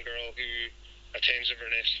 Sari's a young girl who attends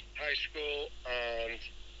Inverness High School, and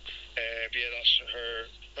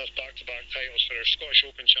that's back-to-back titles for her. Scottish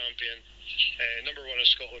Open champion, number one in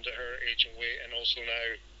Scotland at her age and weight, and also now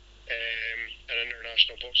an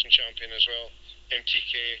international boxing champion as well.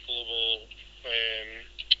 MTK Global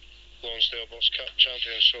Lonsdale Box Cup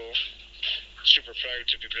champion. So super proud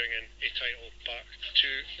to be bringing a title back to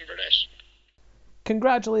Inverness.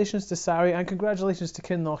 Congratulations to Sari, and congratulations to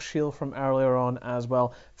Kinloch Shield from earlier on as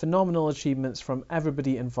well. Phenomenal achievements from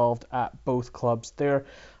everybody involved at both clubs there.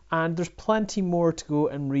 And there's plenty more to go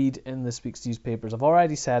and read in this week's newspapers. I've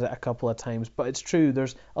already said it a couple of times, but it's true.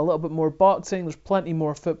 There's a little bit more boxing, there's plenty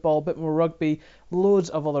more football, a bit more rugby, loads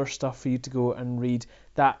of other stuff for you to go and read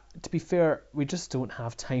that, to be fair, we just don't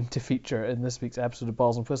have time to feature in this week's episode of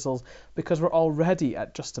Balls and Whistles because we're already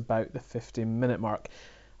at just about the 15-minute mark.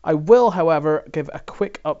 I will, however, give a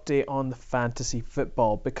quick update on the fantasy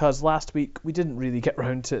football because last week we didn't really get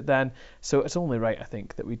round to it then, so it's only right, I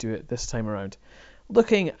think, that we do it this time around.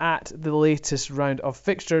 Looking at the latest round of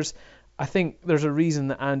fixtures, I think there's a reason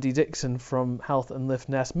that Andy Dixon from Health and Lift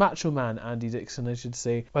Nest, Macho Man Andy Dixon I should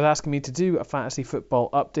say, was asking me to do a fantasy football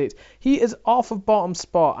update. He is off of bottom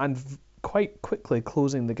spot and quite quickly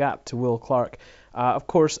closing the gap to Will Clark. Of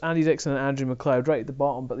course, Andy Dixon and Andrew McLeod right at the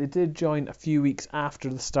bottom, but they did join a few weeks after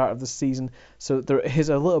the start of the season, so there is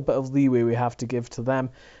a little bit of leeway we have to give to them.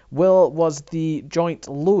 Will was the joint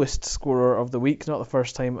lowest scorer of the week, not the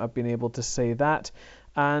first time I've been able to say that.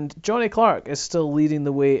 And Johnny Clark is still leading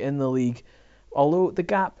the way in the league, although the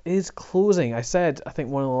gap is closing. I said, I think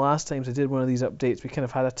one of the last times I did one of these updates, we kind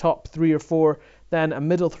of had a top 3 or 4, then a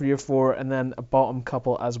middle 3 or 4, and then a bottom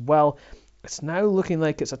couple as well. It's now looking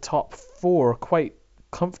like it's a top 4 quite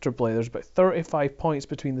comfortably. There's about 35 points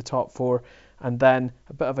between the top 4, and then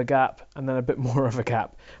a bit of a gap, and then a bit more of a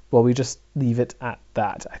gap. Well, we just leave it at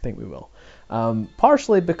that. I think we will.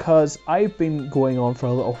 Partially because I've been going on for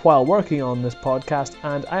a little while working on this podcast,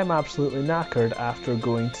 and I'm absolutely knackered after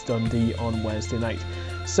going to Dundee on Wednesday night.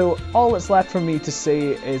 So all that's left for me to say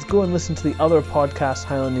is go and listen to the other podcasts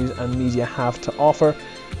Highland News and Media have to offer.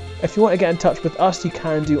 If you want to get in touch with us, you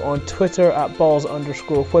can do on Twitter at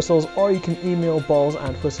balls_whistles, or you can email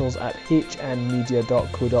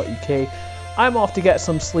ballsandwhistles@hnmedia.co.uk. I'm off to get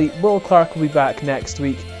some sleep. Will Clark will be back next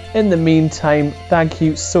week. In the meantime, thank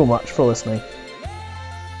you so much for listening.